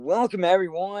Welcome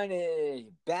everyone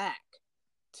back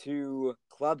to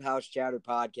Clubhouse Chatter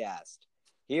Podcast.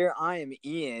 Here I am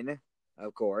Ian,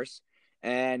 of course,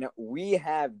 and we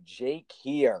have Jake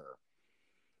here.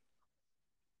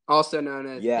 Also known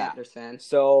as Panthers fan.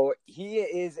 So he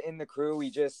is in the crew.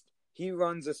 He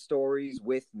runs the stories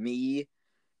with me,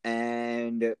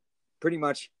 and pretty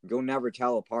much you'll never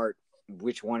tell apart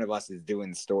which one of us is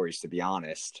doing the stories, to be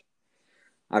honest.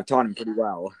 I've taught him pretty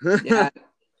well. Yeah.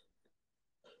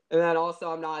 And then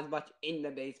also I'm not as much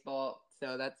into baseball,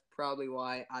 so that's probably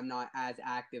why I'm not as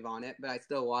active on it, but I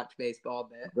still watch baseball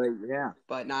a bit.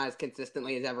 But not as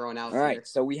consistently as everyone else. All right,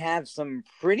 so we have some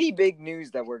pretty big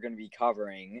news that we're going to be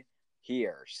covering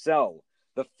here. So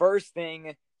the first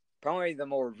thing, probably the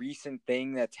more recent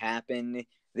thing that's happened,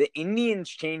 the Indians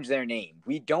changed their name.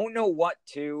 We don't know what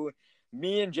to.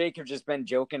 Me and Jake have just been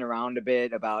joking around a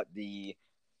bit about the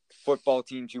football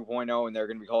team 2.0, and they're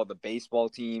going to be called the baseball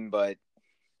team, but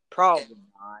probably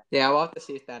not. Yeah, we'll have to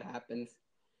see if that happens.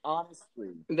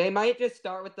 Honestly. They might just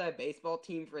start with the baseball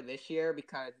team for this year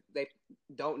because they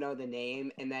don't know the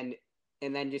name, and then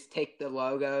just take the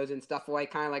logos and stuff away,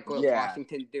 kind of like what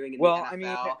Washington's doing in the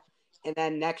NFL. And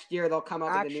then next year they'll come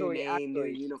up with a new name, new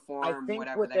uniform, whatever they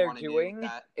want to do. I think what they're doing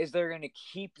is they're going to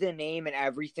keep the name and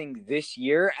everything this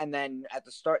year, and then at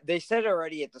the start, they said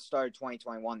already at the start of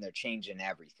 2021 they're changing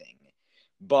everything.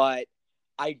 But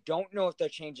I don't know if they're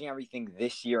changing everything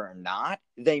this year or not.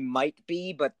 They might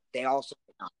be, but they also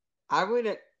not. I would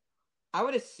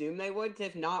assume they would.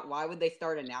 If not, why would they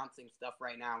start announcing stuff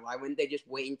right now? Why wouldn't they just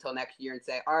wait until next year and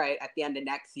say, all right, at the end of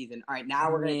next season, all right,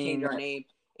 now we're going to change our name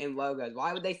and logos?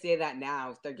 Why would they say that now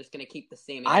if they're just going to keep the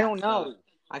same? I don't know. Stuff?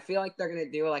 I feel like they're going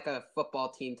to do like a football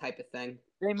team type of thing.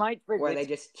 They might, where they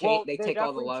just change. They take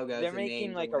all the logos. They're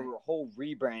making like a whole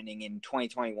rebranding in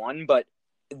 2021, but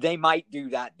they might do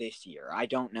that this year. I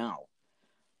don't know.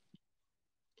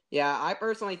 Yeah, I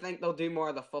personally think they'll do more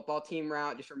of the football team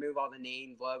route, just remove all the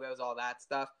names, logos, all that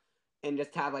stuff, and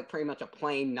just have like pretty much a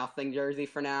plain nothing jersey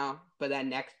for now. But then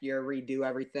next year, redo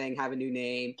everything, have a new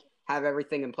name, have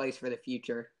everything in place for the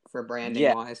future for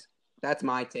branding wise. That's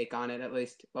my take on it, at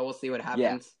least. But we'll see what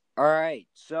happens. Yeah. All right.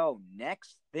 So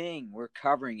next thing we're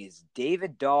covering is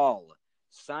David Dahl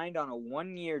signed on a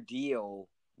 1-year deal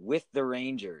with the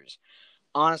Rangers.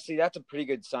 Honestly, that's a pretty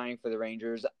good signing for the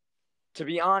Rangers. To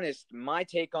be honest, my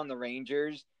take on the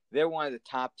Rangers, they're one of the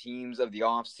top teams of the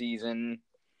offseason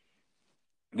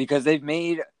because they've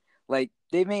made 1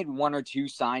 or 2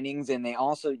 signings, and they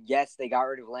also, they got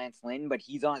rid of Lance Lynn, but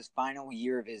he's on his final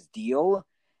year of his deal,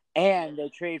 and they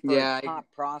traded for a top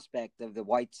prospect of the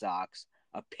White Sox,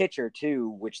 a pitcher too,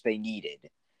 which they needed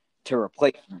to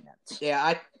replace Lance.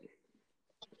 I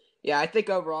think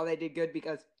overall they did good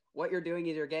because what you're doing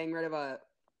is you're getting rid of a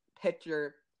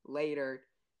pitcher later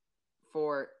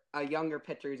for a younger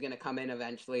pitcher who's going to come in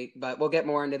eventually, but we'll get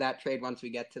more into that trade once we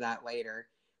get to that later.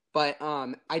 But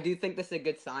I do think this is a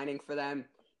good signing for them.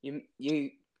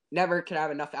 You never can have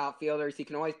enough outfielders. You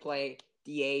can always play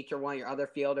DH or one of your other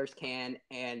fielders can,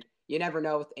 and you never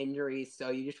know with injuries,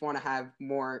 so you just want to have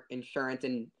more insurance,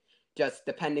 and just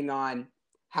depending on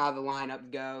how the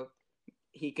lineups go,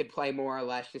 he could play more or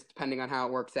less just depending on how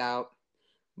it works out.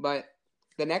 But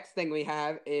the next thing we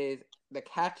have is the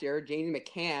catcher, James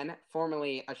McCann,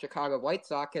 formerly a Chicago White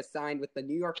Sox, has signed with the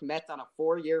New York Mets on a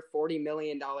 4-year, $40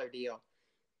 million deal.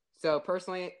 So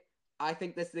personally, I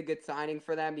think this is a good signing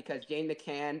for them because James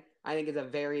McCann, I think, is a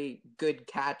very good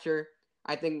catcher.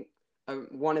 I think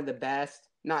one of the best,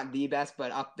 not the best,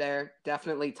 but up there,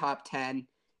 definitely top 10,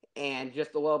 and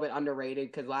just a little bit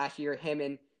underrated because last year him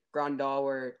and Grandal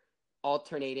were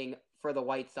alternating for the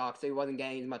White Sox, so he wasn't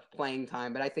getting as much playing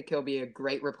time. But I think he'll be a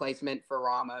great replacement for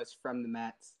Ramos from the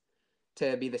Mets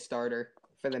to be the starter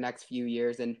for the next few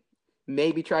years and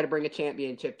maybe try to bring a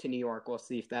championship to New York. We'll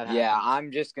see if that happens. Yeah,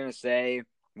 I'm just going to say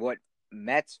what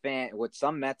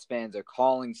some Mets fans are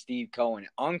calling Steve Cohen.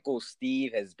 Uncle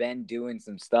Steve has been doing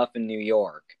some stuff in New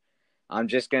York. I'm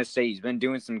just going to say he's been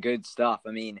doing some good stuff. I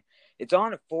mean, it's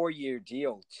on a 4-year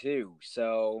deal, too.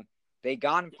 So they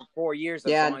got him for 4 years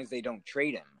as long as they don't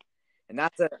trade him.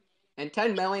 And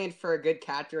 $10 million for a good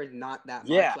catcher is not that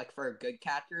much, like for a good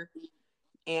catcher.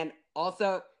 And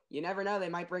also, you never know, they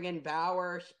might bring in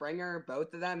Bauer, Springer,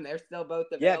 both of them. They're still both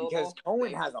available. Yeah, because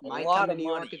Cohen has a lot of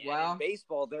money as well. In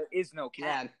baseball, there is no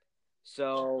cap.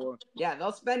 So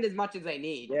they'll spend as much as they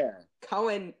need. Yeah,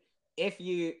 Cohen, if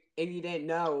you didn't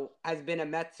know, has been a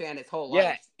Mets fan his whole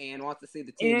life and wants to see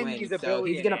the team win. So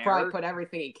he's gonna probably put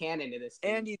everything he can into this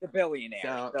team. And he's a billionaire.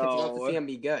 So because he wants to see him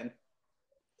be good.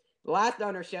 The last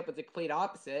ownership was the complete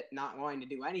opposite, not wanting to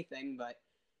do anything, but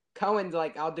Cohen's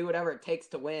like, I'll do whatever it takes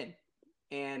to win.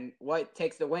 And what it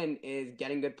takes to win is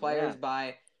getting good players Yeah.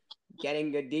 by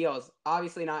getting good deals.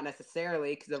 Obviously, not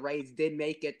necessarily, because the Rays did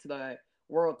make it to the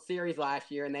World Series last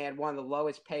year, and they had one of the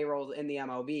lowest payrolls in the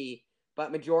MLB.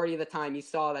 But majority of the time, you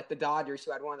saw that the Dodgers,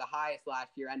 who had one of the highest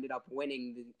last year, ended up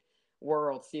winning the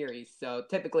World Series. So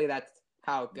typically, that's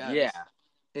how it goes. Yeah.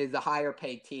 Is the higher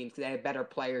paid teams because they have better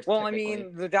players. Well, typically. I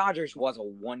mean, the Dodgers was a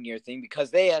 1-year thing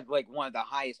because they had like one of the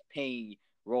highest pay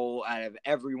roll out of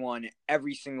everyone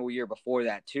every single year before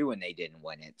that too, and they didn't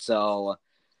win it. So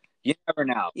you never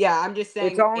know. Yeah, I'm just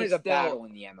It's saying always it's a still battle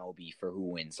in the MLB for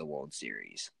who wins the World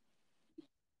Series.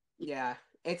 yeah.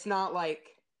 It's not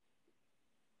like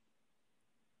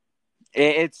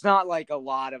It's not like a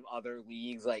lot of other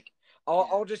leagues. Like Yeah.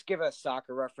 I'll just give a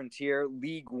soccer reference here.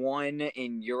 League One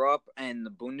in Europe and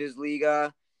the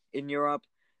Bundesliga in Europe,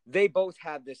 they both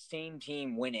have the same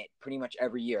team win it pretty much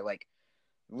every year. Like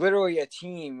literally a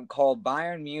team called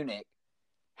Bayern Munich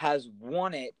has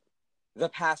won it the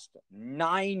past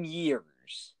 9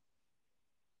 years.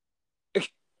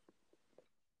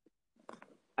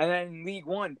 And then in League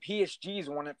One, PSG's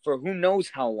won it for who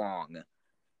knows how long.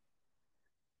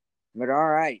 But all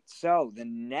right, so the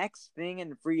next thing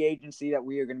in free agency that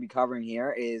we are going to be covering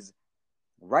here is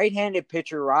right-handed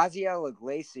pitcher Raziel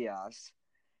Iglesias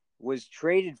was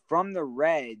traded from the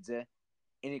Reds in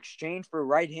exchange for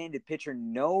right-handed pitcher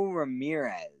Noah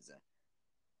Ramirez.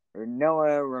 I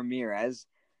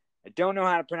don't know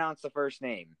how to pronounce the first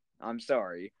name. I'm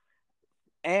sorry.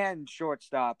 And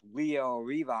shortstop Leo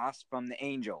Rivas from the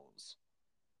Angels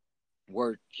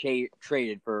were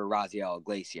traded for Raziel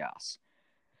Iglesias.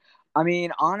 I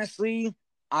mean, honestly,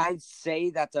 I'd say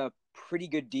that's a pretty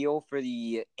good deal for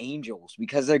the Angels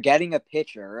because they're getting a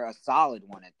pitcher, a solid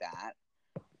one at that.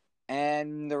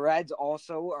 And the Reds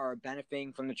also are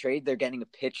benefiting from the trade. They're getting a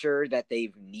pitcher that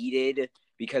they've needed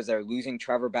because they're losing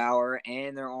Trevor Bauer,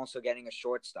 and they're also getting a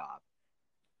shortstop.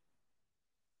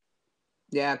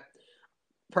 Yeah.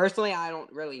 Personally, I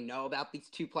don't really know about these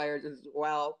two players as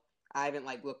well. I haven't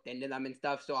looked into them and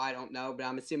stuff, so I don't know. But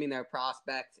I'm assuming they're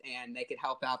prospects and they could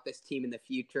help out this team in the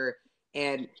future.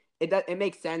 And it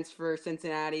makes sense for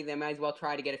Cincinnati. They might as well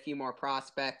try to get a few more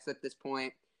prospects at this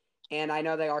point. And I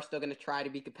know they are still going to try to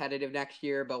be competitive next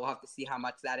year, but we'll have to see how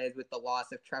much that is with the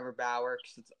loss of Trevor Bauer.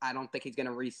 I don't think he's going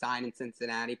to re-sign in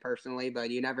Cincinnati personally, but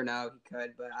you never know. He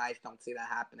could, but I just don't see that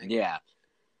happening. Yeah.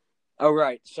 All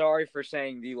right. Sorry for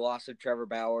saying the loss of Trevor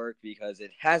Bauer because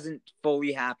it hasn't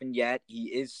fully happened yet. He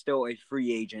is still a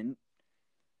free agent.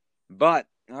 But,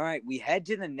 all right, we head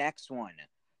to the next one.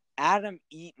 Adam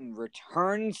Eaton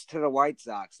returns to the White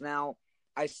Sox. Now,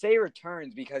 I say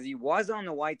returns because he was on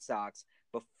the White Sox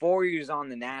before he was on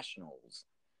the Nationals.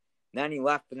 Then he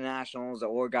left the Nationals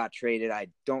or got traded. I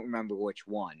don't remember which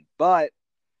one. But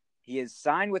he is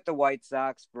signed with the White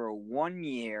Sox for 1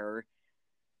 year.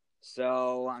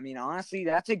 So, I mean, honestly,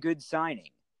 that's a good signing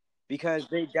because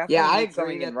they definitely need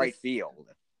something in right field.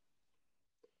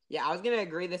 Yeah, I was going to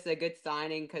agree this is a good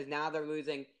signing because now they're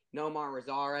losing Nomar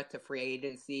Mazara to free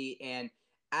agency, and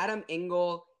Adam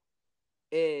Engel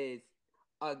is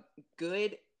a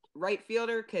good right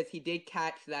fielder because he did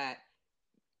catch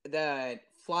the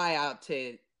fly out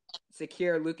to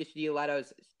secure Lucas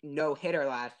Giolito's no-hitter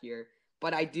last year.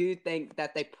 But I do think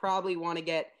that they probably want to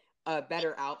get a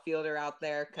better outfielder out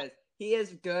there because he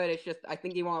is good. It's just I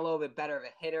think you want a little bit better of a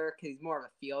hitter because he's more of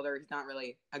a fielder. He's not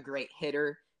really a great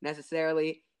hitter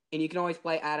necessarily. And you can always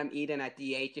play Adam Eaton at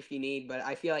DH if you need, but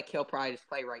I feel like he'll probably just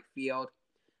play right field.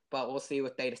 But we'll see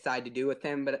what they decide to do with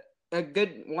him. But a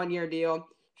good 1-year deal.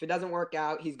 If it doesn't work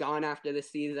out, he's gone after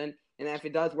this season. And if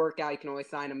it does work out, you can always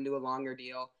sign him to a longer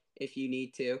deal if you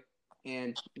need to.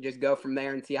 And just go from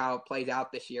there and see how it plays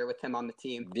out this year with him on the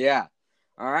team. Yeah.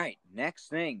 All right. Next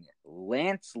thing.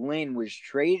 Lance Lynn was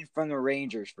traded from the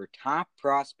Rangers for top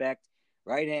prospect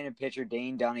right-handed pitcher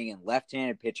Dane Dunning and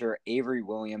left-handed pitcher Avery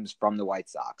Williams from the White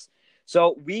Sox.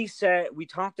 So we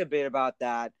talked a bit about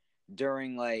that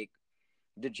during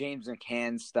the James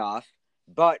McCann stuff,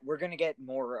 but we're going to get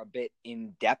more a bit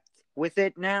in depth with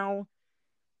it now.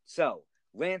 So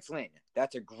Lance Lynn,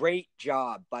 that's a great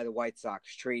job by the White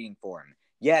Sox trading for him.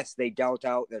 Yes, they dealt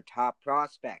out their top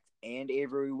prospect and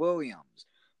Avery Williams,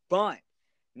 but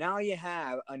now you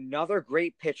have another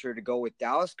great pitcher to go with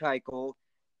Dallas Keuchel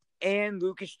and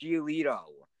Lucas Giolito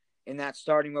in that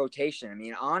starting rotation. I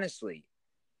mean, honestly,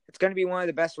 it's going to be one of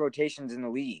the best rotations in the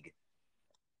league.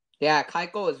 Yeah,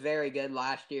 Keuchel was very good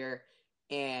last year,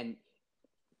 and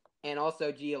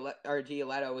also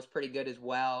Giolito was pretty good as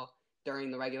well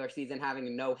during the regular season, having a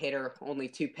no-hitter. Only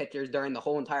 2 pitchers during the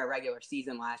whole entire regular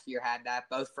season last year had that,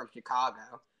 both from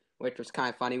Chicago, which was kind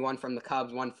of funny. One from the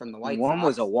Cubs, one from the White Sox. One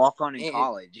was a walk-on in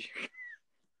college.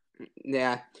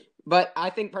 Yeah. But I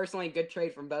think personally, good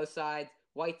trade from both sides.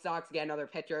 White Sox get another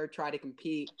pitcher, try to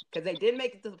compete. Because they did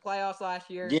make it to the playoffs last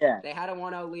year. Yeah. They had a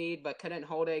 1-0 lead, but couldn't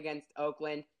hold it against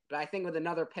Oakland. But I think with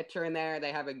another pitcher in there,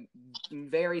 they have a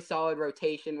very solid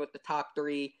rotation with the top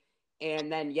three.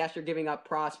 And then, yes, you're giving up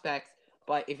prospects.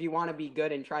 But if you want to be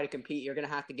good and try to compete, you're going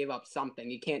to have to give up something.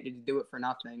 You can't just do it for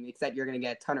nothing, except you're going to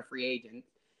get a ton of free agents.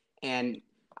 And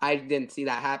I didn't see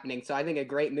that happening. So I think a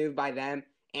great move by them.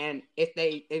 And if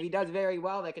he does very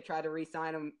well, they could try to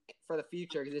re-sign him for the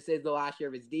future because this is the last year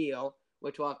of his deal,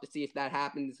 which we'll have to see if that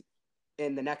happens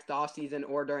in the next offseason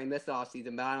or during this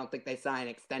offseason. But I don't think they sign an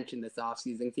extension this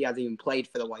offseason because he hasn't even played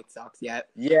for the White Sox yet.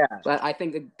 Yeah. But I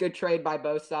think a good trade by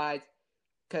both sides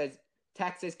because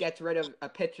Texas gets rid of a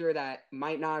pitcher that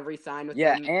might not have re-signed with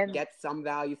them, and gets some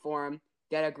value for him,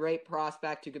 get a great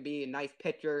prospect who could be a nice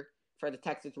pitcher for the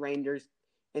Texas Rangers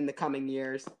in the coming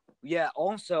years. Yeah,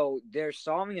 also, they're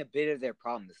solving a bit of their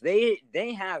problems. They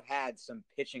have had some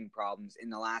pitching problems in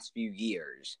the last few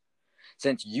years.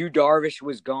 Since Yu Darvish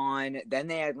was gone, then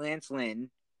they had Lance Lynn.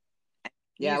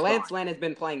 Yeah, Lance Lynn has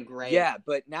been playing great. Yeah,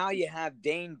 but now you have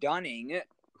Dane Dunning,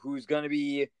 who's going to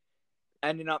be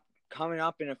coming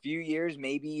up in a few years,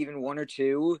 maybe even 1 or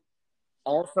 2.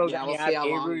 Also, yeah, then we'll you have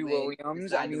Avery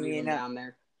Williams. I mean, down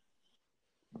there.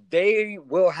 They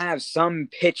will have some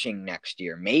pitching next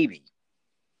year, maybe.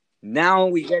 Now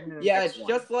we get into the next it's one.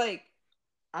 just like,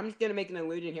 I'm just going to make an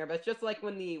allusion here, but it's just like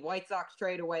when the White Sox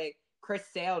trade away Chris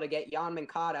Sale to get Yoan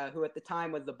Moncada, who at the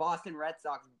time was the Boston Red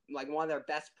Sox, like one of their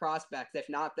best prospects, if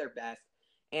not their best.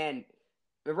 And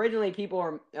originally people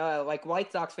were, like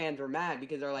White Sox fans were mad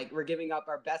because they're like, we're giving up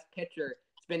our best pitcher.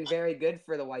 It's been very good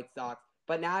for the White Sox.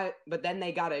 But then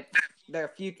they got their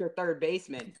future third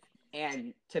baseman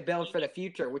and to build for the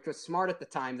future, which was smart at the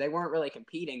time. They weren't really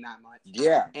competing that much.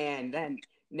 Yeah. And then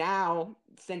now,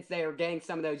 since they are getting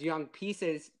some of those young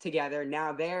pieces together,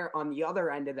 now they're on the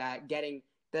other end of that, getting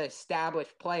the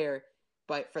established player,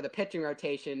 but for the pitching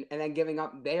rotation, and then giving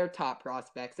up their top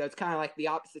prospects. So it's kind of like the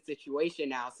opposite situation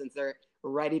now, since they're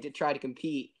ready to try to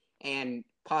compete and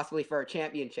possibly for a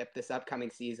championship this upcoming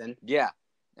season. Yeah.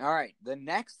 All right. The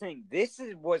next thing,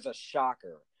 was a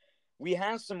shocker. We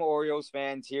have some Orioles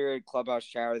fans here at Clubhouse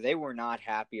Chatter. They were not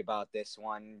happy about this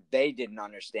one. They didn't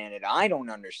understand it. I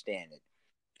don't understand it.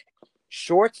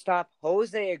 Shortstop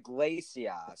Jose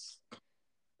Iglesias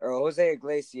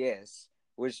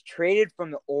was traded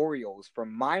from the Orioles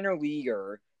from minor league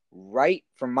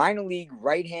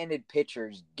right-handed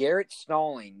pitchers Garrett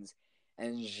Stallings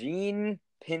and Jean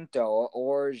Pinto,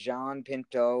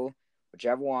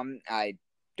 whichever one. I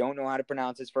don't know how to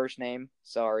pronounce his first name.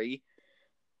 Sorry.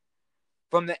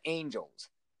 From the Angels.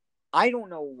 I don't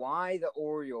know why the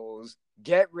Orioles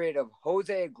get rid of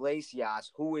Jose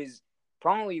Iglesias, who is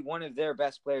probably one of their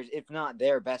best players, if not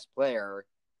their best player,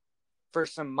 for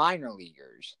some minor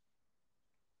leaguers.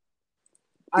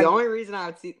 The only reason I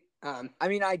would see...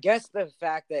 I guess the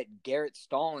fact that Garrett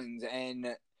Stallings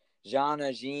and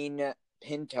Jean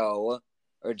Pinto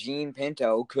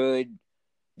could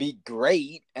be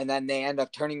great, and then they end up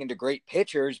turning into great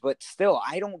pitchers, but still,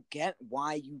 I don't get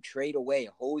why you trade away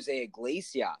Jose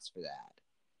Iglesias for that.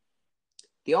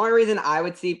 The only reason I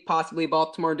would see possibly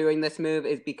Baltimore doing this move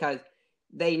is because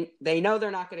they know they're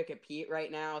not going to compete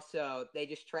right now, so they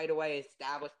just trade away an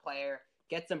established player,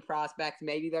 get some prospects.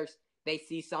 Maybe they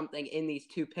see something in these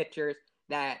two pitchers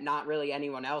that not really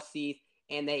anyone else sees,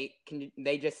 and they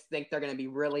just think they're going to be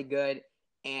really good.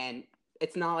 And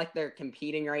it's not like they're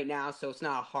competing right now, so it's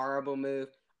not a horrible move.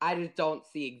 I just don't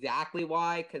see exactly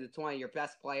why, because it's one of your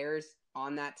best players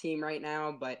on that team right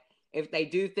now. But if they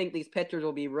do think these pitchers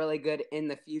will be really good in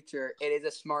the future, it is a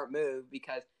smart move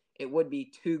because it would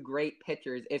be two great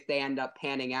pitchers if they end up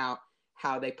panning out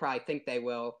how they probably think they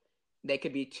will. They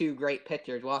could be two great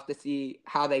pitchers. We'll have to see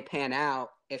how they pan out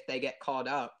if they get called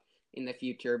up in the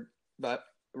future. But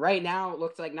right now, it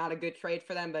looks like not a good trade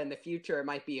for them, but in the future, it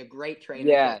might be a great trade.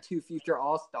 Yeah. Two future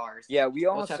All-Stars. Yeah,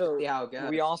 we'll have to see how it goes.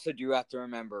 We also do have to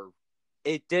remember,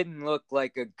 it didn't look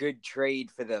like a good trade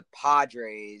for the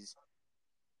Padres.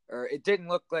 Or it didn't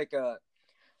look like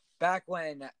back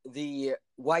when the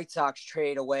White Sox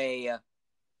trade away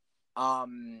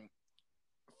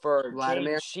for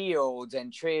Vladimir James Shields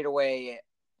and trade away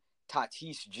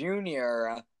Tatis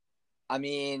Jr.,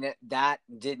 that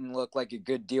didn't look like a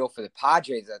good deal for the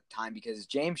Padres at the time because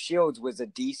James Shields was a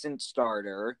decent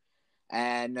starter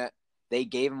and they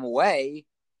gave him away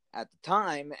at the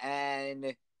time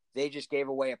and they just gave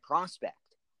away a prospect.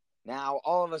 Now,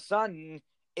 all of a sudden,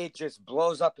 it just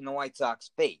blows up in the White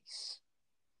Sox face.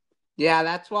 Yeah,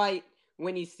 that's why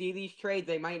when you see these trades,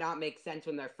 they might not make sense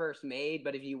when they're first made,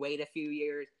 but if you wait a few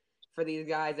years, for these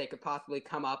guys, they could possibly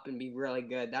come up and be really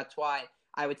good. That's why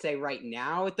I would say right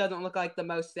now it doesn't look like the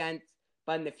most sense,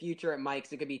 but in the future it might.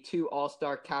 'Cause it could be two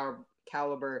all-star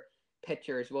caliber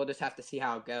pitchers. We'll just have to see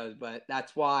how it goes. But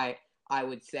that's why I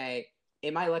would say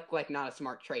it might look like not a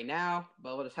smart trade now,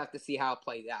 but we'll just have to see how it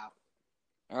plays out.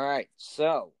 All right,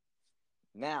 so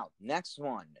now next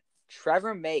one.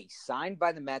 Trevor May signed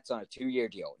by the Mets on a 2-year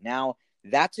deal. Now,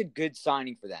 that's a good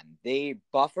signing for them. They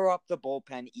buffer up the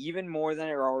bullpen even more than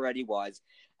it already was.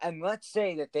 And let's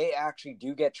say that they actually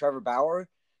do get Trevor Bauer.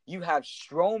 You have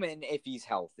Stroman if he's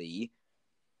healthy,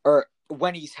 or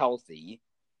when he's healthy.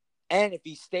 And if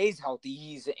he stays healthy,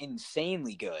 he's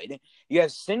insanely good. You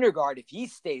have Syndergaard. If he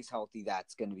stays healthy,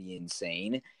 that's going to be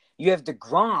insane. You have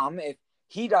DeGrom. If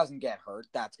he doesn't get hurt,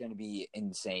 that's going to be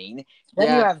insane. Then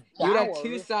you have Bauer. You'd have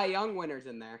 2 Cy Young winners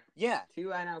in there. Yeah. 2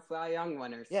 NL Cy Young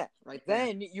winners. Yeah. Right there.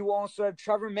 Then you also have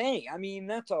Trevor May. I mean,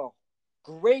 that's a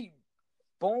great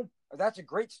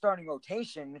starting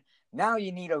rotation. Now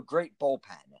you need a great bullpen.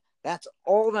 That's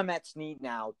all the Mets need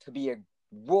now to be a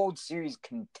World Series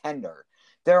contender.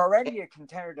 They're already a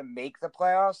contender to make the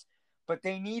playoffs, but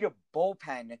they need a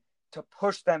bullpen to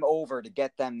push them over to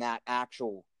get them that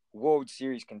actual World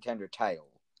Series contender title.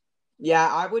 Yeah,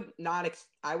 I would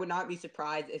not be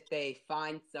surprised if they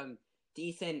find some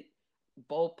decent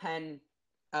bullpen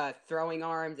throwing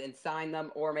arms and sign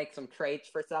them or make some trades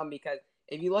for some, because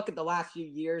if you look at the last few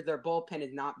years, their bullpen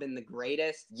has not been the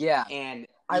greatest. Yeah. And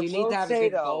you need to have a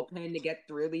good bullpen to get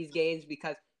through these games,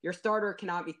 because your starters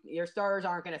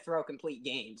aren't going to throw complete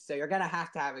games. So you're going to have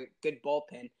a good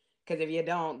bullpen, because if you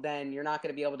don't, then you're not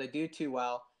going to be able to do too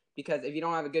well. Because if you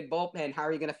don't have a good bullpen, how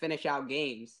are you going to finish out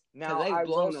games? Because they've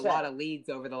blown a lot of leads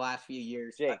over the last few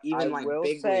years. Jake, even I like will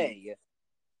big say, leagues.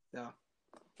 So.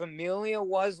 Familia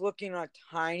was looking a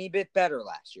tiny bit better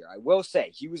last year. I will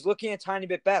say he was looking a tiny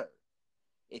bit better.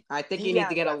 I think you need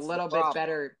to get a little bit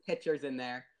better pitchers in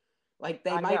there. Like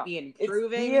they might be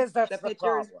improving the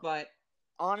pitchers, but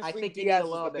honestly, I think you need a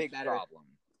little bit better. Problem.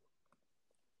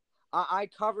 I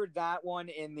covered that one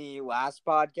in the last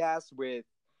podcast with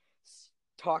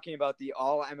talking about the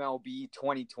All MLB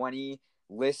 2020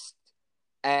 list,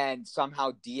 and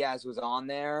somehow Diaz was on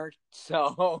there.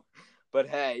 So, but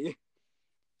hey,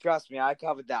 trust me, I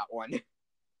covered that one.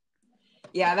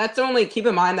 Yeah, keep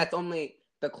in mind that's only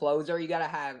the closer. You got to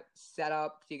have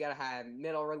setups. You got to have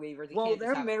middle relievers. Well,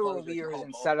 their middle relievers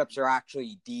and setups are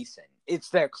actually decent. It's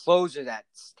their closer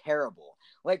that's terrible.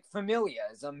 Like Familia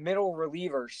is a middle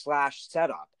reliever /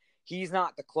 setup. He's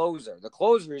not the closer. The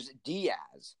closer is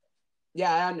Diaz.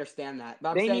 Yeah, I understand that.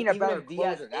 But they need a better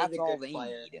closer. That's all they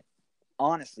need.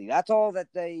 Honestly, that's all that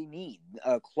they need,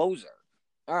 a closer.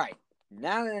 All right,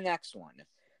 now the next one.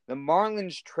 The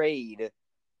Marlins trade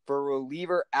for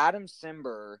reliever Adam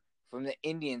Cimber from the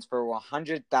Indians for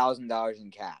 $100,000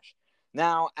 in cash.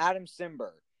 Now, Adam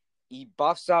Cimber, he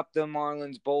buffs up the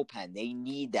Marlins bullpen. They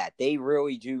need that. They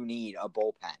really do need a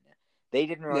bullpen. They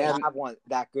didn't really have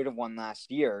that good of one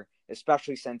last year,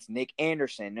 especially since Nick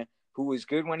Anderson, who was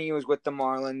good when he was with the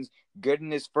Marlins, good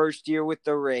in his first year with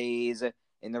the Rays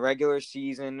in the regular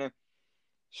season,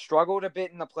 struggled a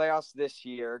bit in the playoffs this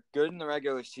year, good in the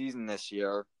regular season this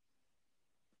year.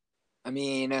 I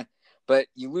mean, but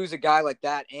you lose a guy like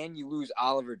that and you lose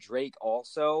Oliver Drake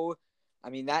also. I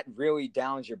mean, that really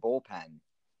downs your bullpen.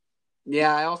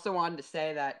 Yeah, I also wanted to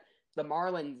say that the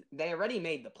Marlins, they already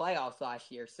made the playoffs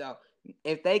last year. So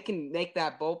if they can make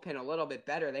that bullpen a little bit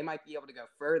better, they might be able to go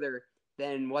further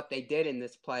than what they did in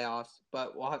this playoffs.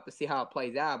 But we'll have to see how it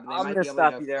plays out. But I'm going to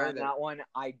stop you there on that one.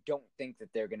 I don't think that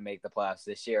they're going to make the playoffs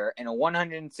this year. In a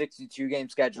 162-game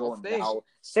schedule, now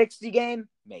 60 game,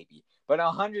 maybe. But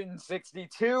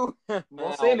 162,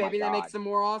 we'll see. Maybe they make some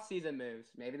more off-season moves.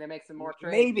 Maybe they make some more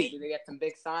trades. Maybe they get some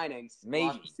big signings. Maybe.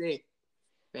 We'll have to see.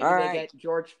 Maybe they get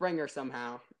George Springer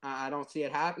somehow. I don't see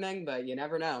it happening, but you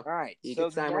never know. All right. He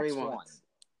can sign where he wants.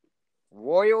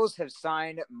 Royals have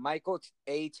signed Michael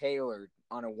A. Taylor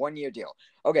on a 1-year deal.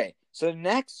 Okay, so the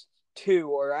next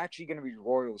two are actually going to be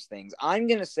Royals things. I'm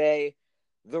going to say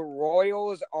the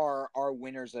Royals are our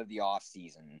winners of the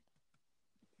offseason.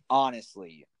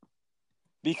 Honestly.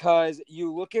 Because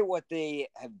you look at what they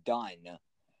have done.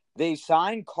 They've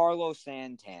signed Carlos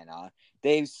Santana.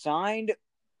 They've signed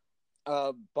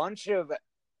a bunch of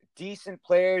decent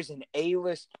players and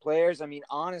A-list players. I mean,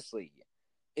 honestly,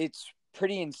 it's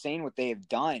pretty insane what they have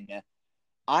done.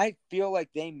 I feel like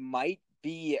they might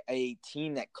be a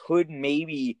team that could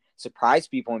maybe surprise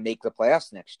people and make the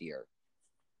playoffs next year.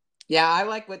 Yeah, I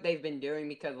like what they've been doing,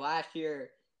 because last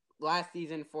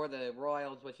season for the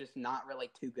Royals was just not really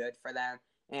too good for them.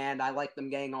 And I like them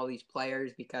getting all these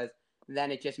players, because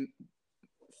then it just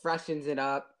freshens it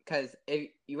up. because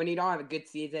when you don't have a good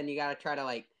season, you got to try to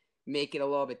like make it a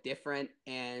little bit different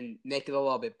and make it a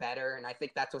little bit better. And I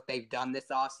think that's what they've done this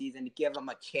offseason to give them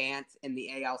a chance in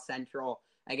the AL Central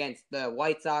against the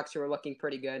White Sox, who are looking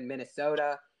pretty good.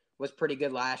 Minnesota was pretty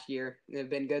good last year. They've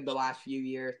been good the last few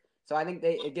years. So I think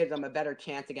it gives them a better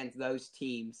chance against those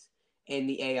teams in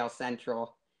the AL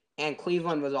Central. And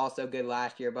Cleveland was also good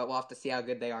last year, but we'll have to see how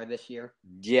good they are this year.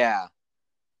 Yeah,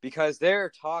 because there are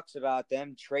talks about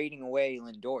them trading away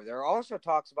Lindor. There are also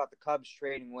talks about the Cubs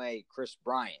trading away Chris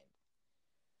Bryant,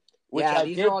 which I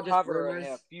these did are all just cover rumors.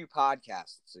 a few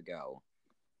podcasts ago.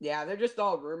 Yeah, they're just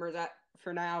all rumors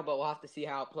for now, but we'll have to see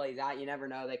how it plays out. You never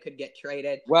know; they could get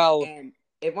traded. Well, and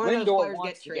if one Lindor of those players wants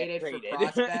gets to get traded for traded.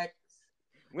 prospects,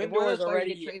 if one of Lindor's those players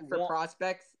already get traded for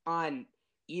prospects on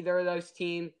either of those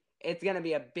teams, it's going to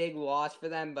be a big loss for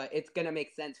them, but it's going to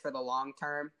make sense for the long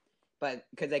term. But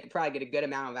because they could probably get a good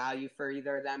amount of value for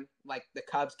either of them, like the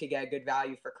Cubs could get a good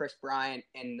value for Chris Bryant,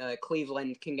 and the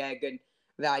Cleveland can get a good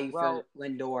value for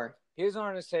Lindor. Here's what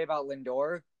I'm going to say about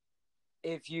Lindor.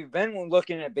 If you've been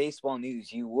looking at baseball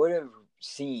news, you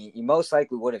most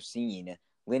likely would have seen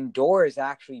Lindor has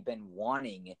actually been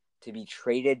wanting to be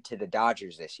traded to the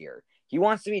Dodgers this year. He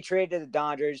wants to be traded to the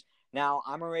Dodgers. Now,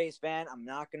 I'm a Rays fan. I'm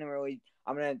going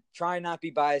to try not to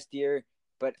be biased here,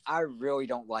 but I really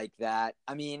don't like that.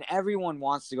 I mean, everyone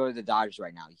wants to go to the Dodgers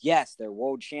right now. Yes, they're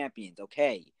world champions.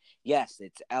 Okay. Yes,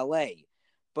 it's LA.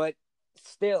 But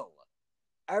still,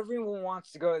 everyone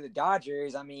wants to go to the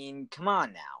Dodgers. I mean, come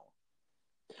on now.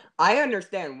 I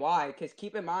understand why, because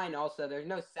keep in mind also there's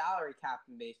no salary cap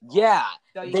in baseball. Yeah,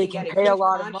 so you they can get pay a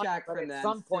lot contract of money, but from at them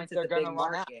some point they're going to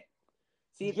run out.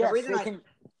 See, yes, the reason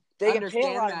they can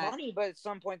pay a lot of money, but at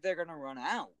some point they're going to run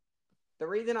out. The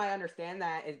reason I understand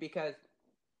that is because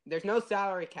there's no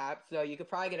salary cap, so you could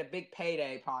probably get a big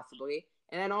payday possibly.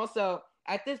 And then also,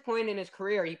 at this point in his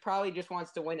career, he probably just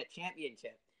wants to win a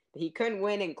championship. He couldn't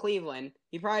win in Cleveland.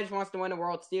 He probably just wants to win a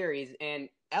World Series, and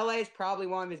LA is probably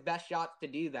one of his best shots to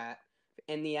do that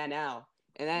in the NL.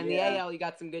 And then in the AL, you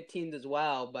got some good teams as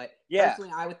well. But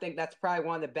personally, I would think that's probably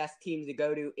one of the best teams to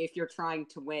go to if you're trying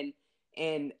to win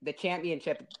in the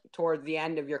championship towards the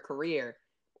end of your career,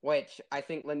 which I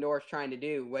think Lindor's trying to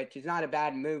do, which is not a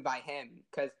bad move by him,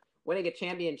 because winning a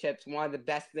championship is one of the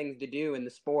best things to do in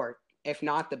the sport, if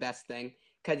not the best thing,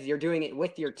 because you're doing it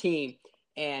with your team,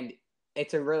 and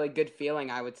it's a really good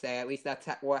feeling, I would say. At least that's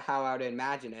how I would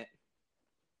imagine it.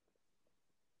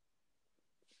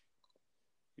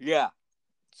 Yeah.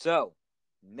 So,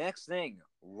 next thing,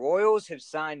 Royals have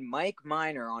signed Mike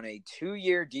Minor on a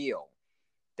 2-year deal.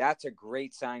 That's a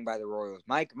great signing by the Royals.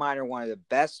 Mike Minor, one of the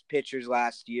best pitchers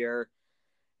last year,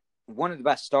 one of the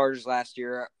best starters last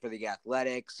year for the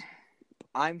Athletics.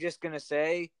 I'm just going to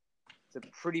say it's a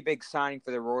pretty big signing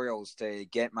for the Royals to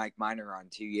get Mike Minor on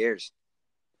 2 years.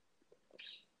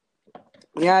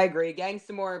 Yeah, I agree. Getting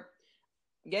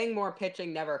more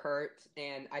pitching never hurts,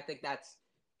 and I think that's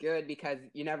good because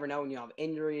you never know when you have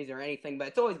injuries or anything, but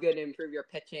it's always good to improve your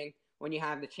pitching when you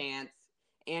have the chance.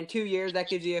 And 2 years, that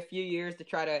gives you a few years to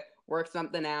try to work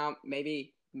something out,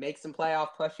 maybe make some playoff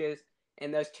pushes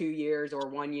in those 2 years or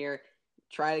 1 year,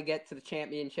 try to get to the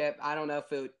championship. I don't know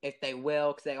if they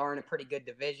will, because they are in a pretty good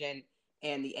division,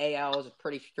 and the AL is a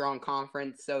pretty strong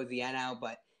conference, so is the NL,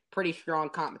 but pretty strong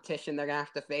competition they're going to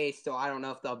have to face, so I don't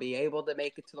know if they'll be able to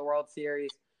make it to the World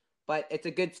Series, but it's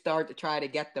a good start to try to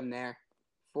get them there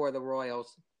for the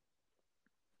Royals.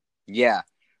 Yeah.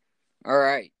 All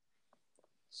right.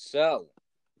 So,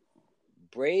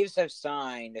 Braves have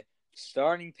signed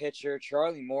starting pitcher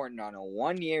Charlie Morton on a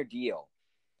 1-year deal.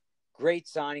 Great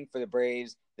signing for the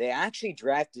Braves. They actually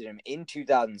drafted him in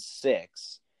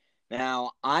 2006.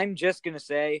 Now, I'm just going to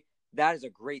say that is a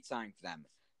great signing for them.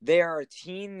 They are a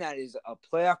team that is a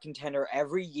playoff contender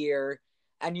every year.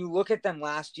 And you look at them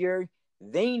last year,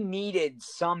 they needed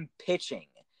some pitching.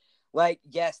 Like,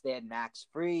 yes, they had Max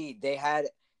Fried. They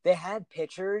had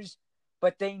pitchers,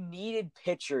 but they needed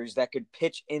pitchers that could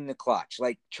pitch in the clutch.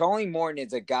 Like, Charlie Morton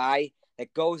is a guy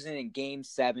that goes in Game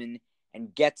 7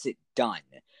 and gets it done.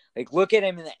 Like, look at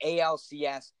him in the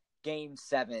ALCS Game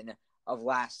 7 of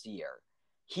last year.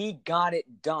 He got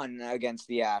it done against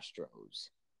the Astros.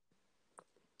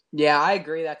 Yeah, I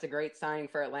agree. That's a great signing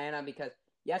for Atlanta because,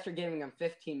 yes, you're giving him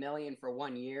 $15 million for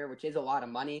 1 year, which is a lot of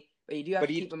money. But you do have to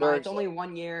keep in mind it's only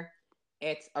 1 year.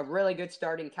 It's a really good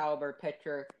starting caliber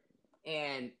pitcher.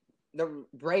 And the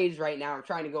Braves right now are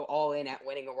trying to go all in at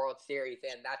winning a World Series,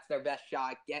 and that's their best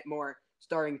shot. Get more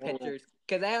starting pitchers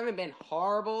because they haven't been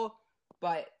horrible,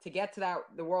 but to get to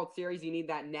the World Series, you need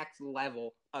that next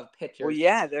level of pitchers. Well,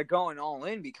 yeah, they're going all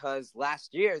in because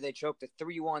last year they choked a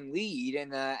 3-1 lead in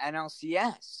the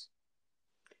NLCS.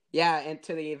 Yeah, and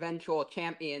to the eventual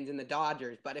champions in the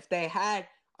Dodgers. But if they had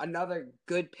another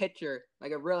good pitcher,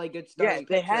 like a really good Yeah, starting if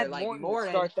they pitcher had like Morton to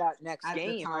Morton start that next at the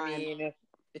game, I time, mean,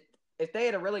 if they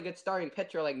had a really good starting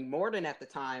pitcher like Morton at the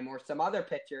time or some other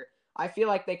pitcher, I feel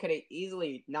like they could have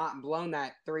easily not blown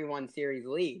that 3-1 series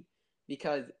lead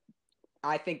because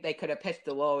I think they could have pitched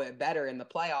a little bit better in the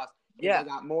playoffs if yeah, they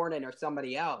got Morton or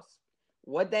somebody else.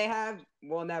 Would they have?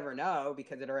 We'll never know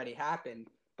because it already happened.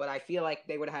 But I feel like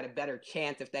they would have had a better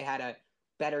chance if they had a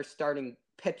better starting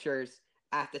pitchers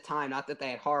at the time. Not that they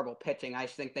had horrible pitching. I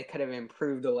just think they could have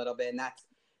improved a little bit. And that's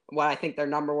what I think their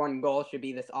number one goal should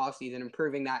be this offseason,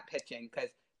 improving that pitching. Because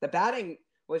the batting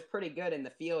was pretty good in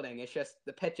the fielding. It's just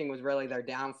the pitching was really their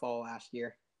downfall last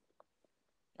year.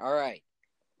 all right.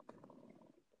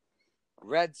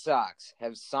 Red Sox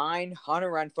have signed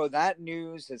Hunter Renfroe. That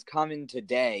news has come in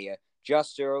today,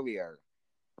 just earlier,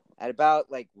 at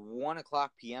about like 1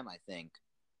 o'clock p.m., I think.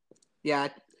 Yeah,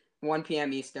 1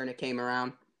 p.m. Eastern it came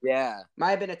around. Yeah.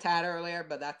 Might have been a tad earlier,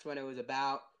 but that's when it was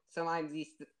about. Sometimes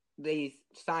these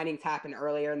signings happen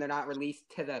earlier and they're not released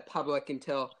to the public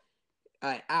until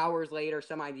hours later,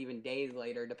 sometimes even days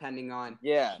later, depending on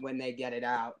when they get it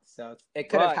out. So it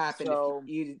could have happened a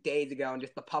few days ago and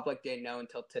just the public didn't know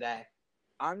until today.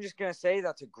 I'm just going to say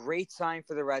that's a great sign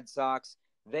for the Red Sox.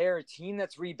 They're a team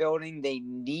that's rebuilding. They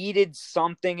needed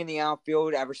something in the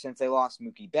outfield ever since they lost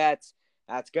Mookie Betts.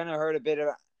 That's going to hurt a bit of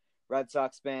Red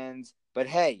Sox fans. But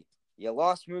hey, you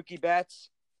lost Mookie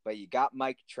Betts, but you got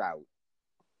Mike Trout.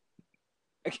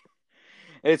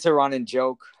 It's a running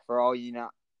joke for all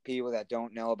people that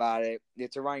don't know about it.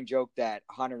 It's a running joke that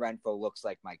Hunter Renfroe looks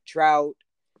like Mike Trout,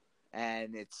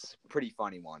 and it's a pretty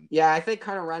funny one. Yeah, I think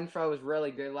Hunter Renfroe was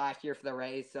really good last year for the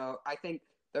Rays, so I think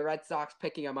the Red Sox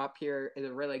picking him up here is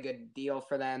a really good deal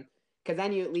for them because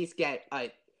then you at least get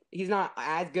he's not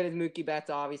as good as Mookie Betts,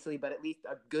 obviously, but at least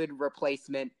a good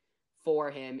replacement for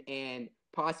him and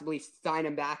possibly sign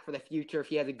him back for the future if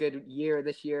he has a good year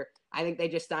this year. I think they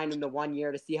just signed him to 1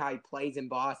 year to see how he plays in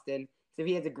Boston. So if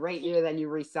he has a great year, then you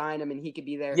re-sign him and he could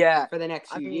be there for the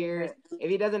next few years. If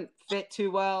he doesn't fit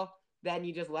too well, then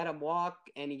you just let him walk,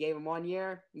 and you gave him 1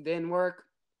 year. Didn't work.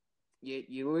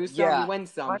 You lose some, you win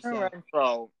some.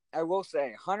 Renfroe, I will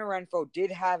say, Hunter Renfroe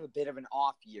did have a bit of an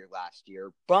off year last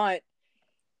year, but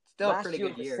still a pretty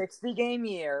good year. 60-game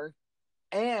year,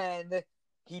 and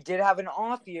he did have an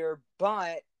off year,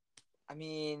 but, I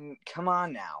mean, come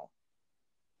on now.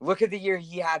 Look at the year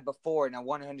he had before in a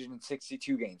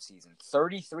 162-game season.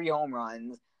 33 home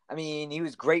runs. I mean, he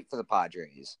was great for the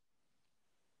Padres.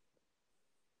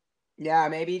 Yeah,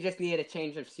 maybe he just needed a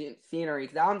change of scenery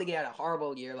because I don't think he had a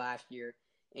horrible year last year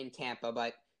in Tampa,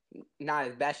 but not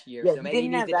his best year. Yeah, so maybe he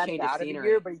needs a change of scenery.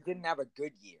 Year, but he didn't have a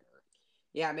good year.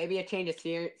 Yeah, maybe a change of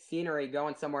scenery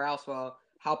going somewhere else will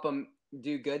help him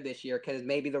do good this year because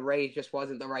maybe the Rays just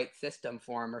wasn't the right system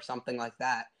for him or something like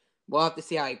that. We'll have to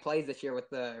see how he plays this year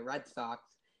with the Red Sox.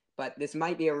 But this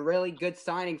might be a really good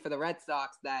signing for the Red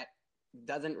Sox that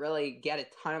doesn't really get a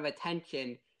ton of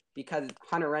attention because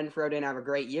Hunter Renfroe didn't have a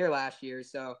great year last year.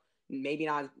 So maybe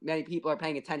not as many people are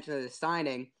paying attention to the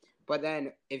signing. But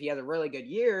then if he has a really good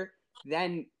year,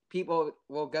 then people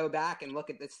will go back and look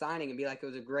at this signing and be like, it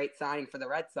was a great signing for the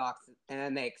Red Sox, and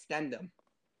then they extend him.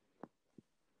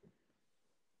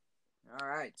 All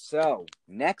right, so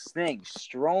next thing,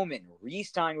 Stroman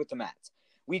re-signed with the Mets.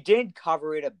 We did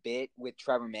cover it a bit with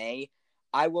Trevor May.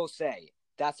 I will say,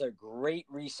 that's a great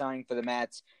re-signing for the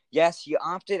Mets. Yes, he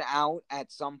opted out at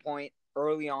some point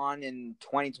early on in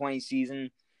 2020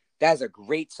 season. That's a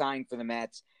great sign for the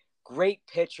Mets. Great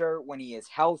pitcher when he is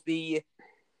healthy.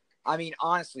 I mean,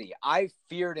 honestly, I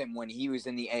feared him when he was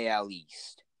in the AL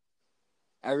East.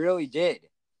 I really did.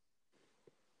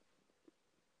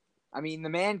 I mean, the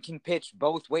man can pitch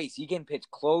both ways. He can pitch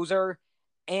closer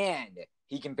and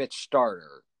he can pitch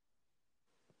starter.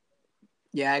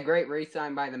 Yeah, great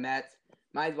re-sign by the Mets.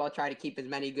 Might as well try to keep as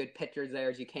many good pitchers there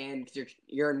as you can because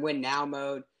you're in win now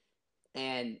mode.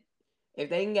 And if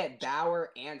they can get Bauer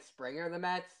and Springer, the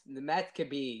Mets could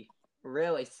be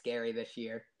really scary this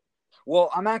year. Well,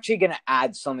 I'm actually going to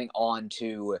add something on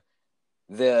to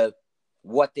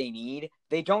what they need.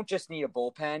 They don't just need a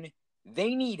bullpen.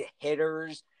 They need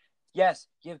hitters. Yes,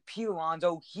 you have Pete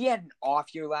Alonso. He had an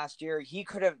off year last year. He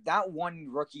could have, that one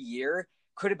rookie year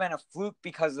could have been a fluke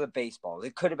because of the baseball.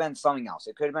 It could have been something else.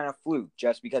 It could have been a fluke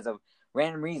just because of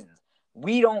random reasons.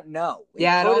 We don't know. It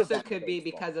also could be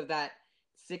because of that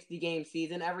 60-game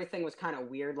season. Everything was kind of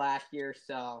weird last year,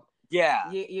 so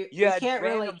yeah, you can't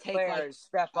really take like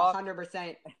step up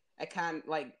 100% account,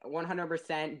 like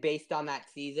 100% based on that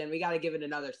season. We got to give it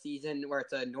another season where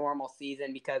it's a normal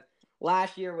season because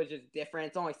last year was just different.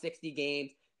 It's only 60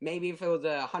 games. maybe if it was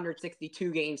a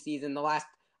 162 game season, the last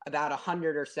about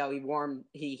 100 or so,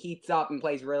 he heats up and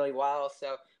plays really well.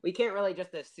 So we can't really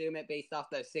just assume it based off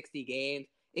those 60 games.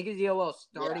 It gives you a little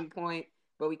starting point,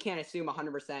 but we can't assume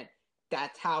 100%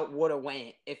 that's how it would have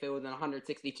went if it was a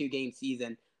 162 game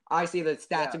season. Obviously, the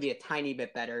stats would be a tiny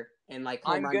bit better, and like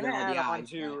home runs and RBIs. I'm gonna add on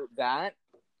to that.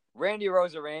 Randy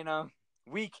Rosarena,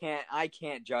 I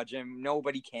can't judge him.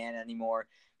 Nobody can anymore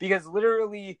because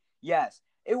literally, yes,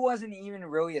 it wasn't even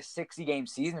really a 60-game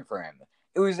season for him.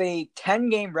 It was a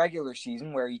 10-game regular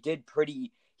season where he did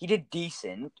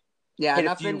decent. Yeah,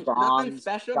 nothing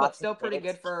special, but still pretty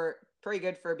good for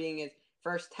being his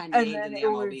first 10 games in the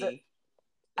MLB.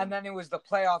 And then it was the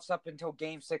playoffs up until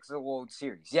Game 6 of the World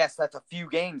Series. Yes, that's a few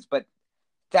games, but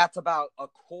that's about a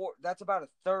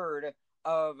third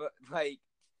of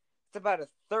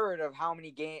how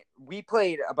many games we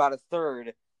played. About a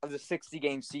third of the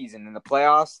 60-game season in the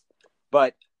playoffs,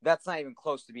 but that's not even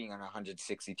close to being on a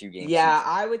 162 game season.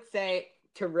 I would say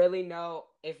to really know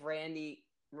if Randy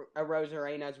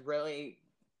Rosarena is really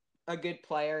a good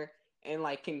player and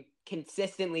like can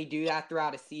consistently do that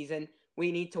throughout a season, we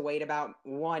need to wait about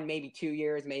 1, maybe 2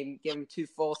 years, maybe give him 2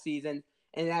 full seasons,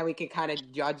 and then we can kind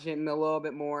of judge him a little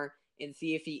bit more and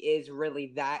see if he is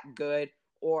really that good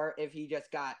or if he just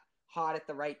got hot at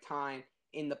the right time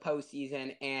in the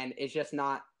postseason and is just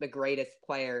not the greatest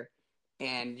player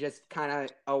and just kind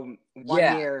of a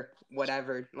 1 year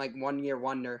whatever, like 1 year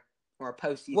wonder or a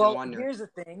postseason wonder. Well, here's the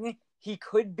thing. He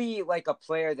could be like a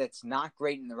player that's not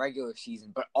great in the regular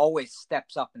season, but always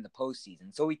steps up in the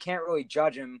postseason. So we can't really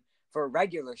judge him for a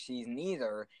regular season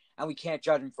either, and we can't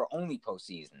judge him for only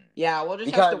postseason. Yeah, we'll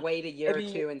just have to wait a year or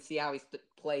two and see how he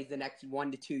plays the next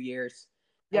 1 to 2 years,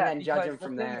 and then judge him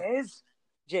from there.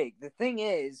 The thing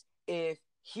is, if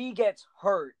he gets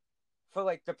hurt for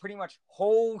like the pretty much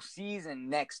whole season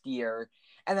next year,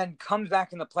 and then comes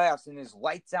back in the playoffs and is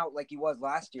lights out like he was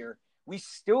last year, we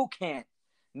still can't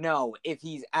know if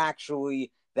he's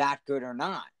actually that good or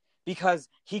not, because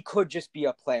he could just be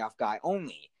a playoff guy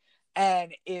only.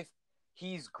 And if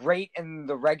he's great in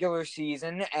the regular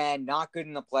season and not good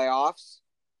in the playoffs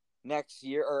next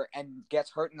year, and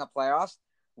gets hurt in the playoffs,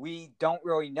 we don't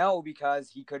really know because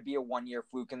he could be a 1-year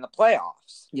fluke in the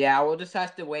playoffs. Yeah, we'll just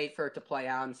have to wait for it to play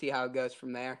out and see how it goes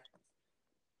from there.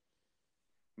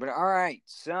 But all right,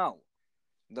 so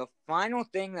the final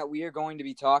thing that we are going to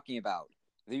be talking about,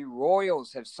 the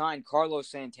Royals have signed Carlos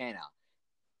Santana.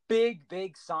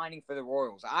 Big signing for the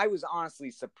Royals. I was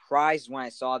honestly surprised when I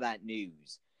saw that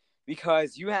news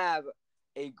because you have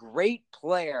a great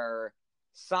player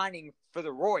signing for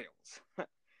the Royals.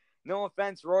 No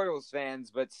offense, Royals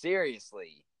fans, but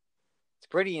seriously, it's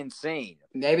pretty insane.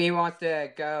 Maybe he wants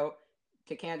to go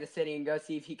to Kansas City and go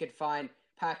see if he could find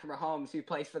Patrick Mahomes, who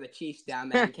plays for the Chiefs down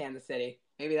there in Kansas City.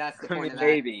 Maybe that's the point of that.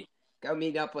 Maybe. Go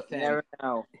meet up with him.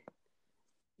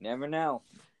 Never know.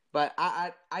 But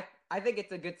I think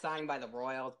it's a good signing by the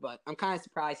Royals, but I'm kind of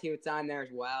surprised he would sign there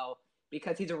as well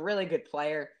because he's a really good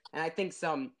player, and I think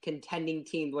some contending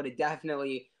teams would have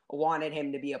definitely wanted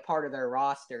him to be a part of their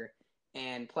roster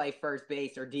and play first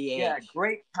base or DH. Yeah,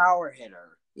 great power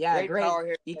hitter. Yeah, great. Power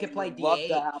hitter. He could play DH. Love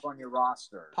to have on your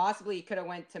roster. Possibly he could have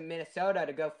went to Minnesota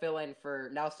to go fill in for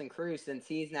Nelson Cruz since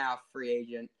he's now a free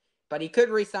agent. But he could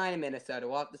re-sign in Minnesota.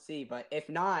 We'll have to see. But if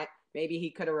not, maybe he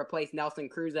could have replaced Nelson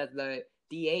Cruz as the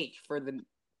DH for the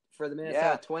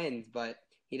Minnesota Twins. But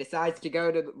he decides to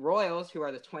go to the Royals, who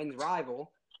are the Twins'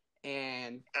 rival,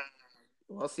 and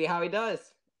we'll see how he does.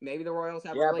 Maybe the Royals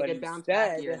have a really good bounce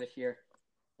back year this year.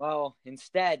 Well,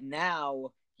 instead,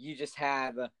 now you just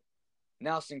have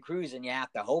Nelson Cruz, and you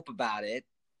have to hope about it.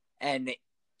 And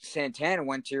Santana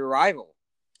went to your rival.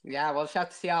 Yeah, we'll just have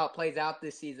to see how it plays out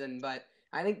this season. But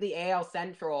I think the AL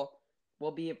Central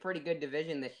will be a pretty good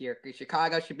division this year.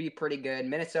 Chicago should be pretty good.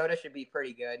 Minnesota should be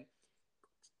pretty good.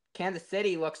 Kansas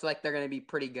City looks like they're going to be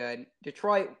pretty good.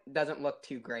 Detroit doesn't look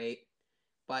too great.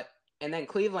 And then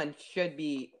Cleveland should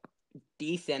be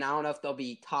decent. I don't know if they'll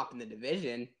be top in the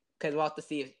division because we'll have to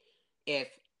see if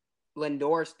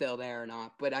Lindor's still there or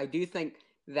not. But I do think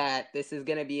that this is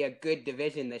going to be a good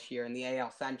division this year in the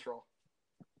AL Central.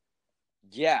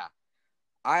 Yeah,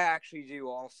 I actually do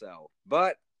also.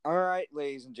 But, all right,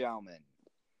 ladies and gentlemen,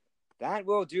 that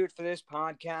will do it for this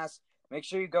podcast. Make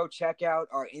sure you go check out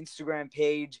our Instagram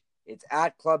page. It's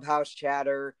at Clubhouse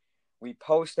Chatter. We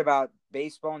post about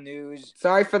baseball news.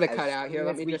 Sorry for the cutout here.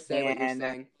 Let me just say what you're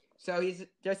saying. So he's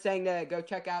just saying to go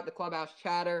check out the Clubhouse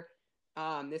Chatter.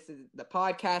 This is the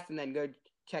podcast, and then go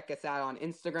check us out on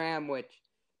Instagram, which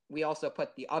we also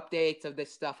put the updates of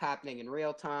this stuff happening in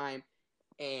real time.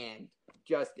 And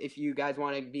just if you guys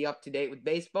want to be up to date with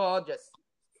baseball, just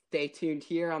stay tuned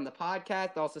here on the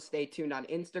podcast. Also, stay tuned on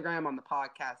Instagram, on the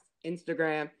podcast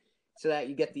Instagram, so that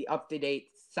you get the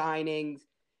up-to-date signings,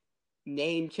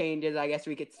 name changes, I guess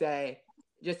we could say,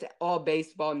 just all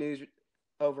baseball news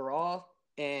overall.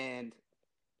 And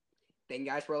thank you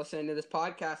guys for listening to this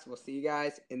podcast. We'll see you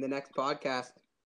guys in the next podcast.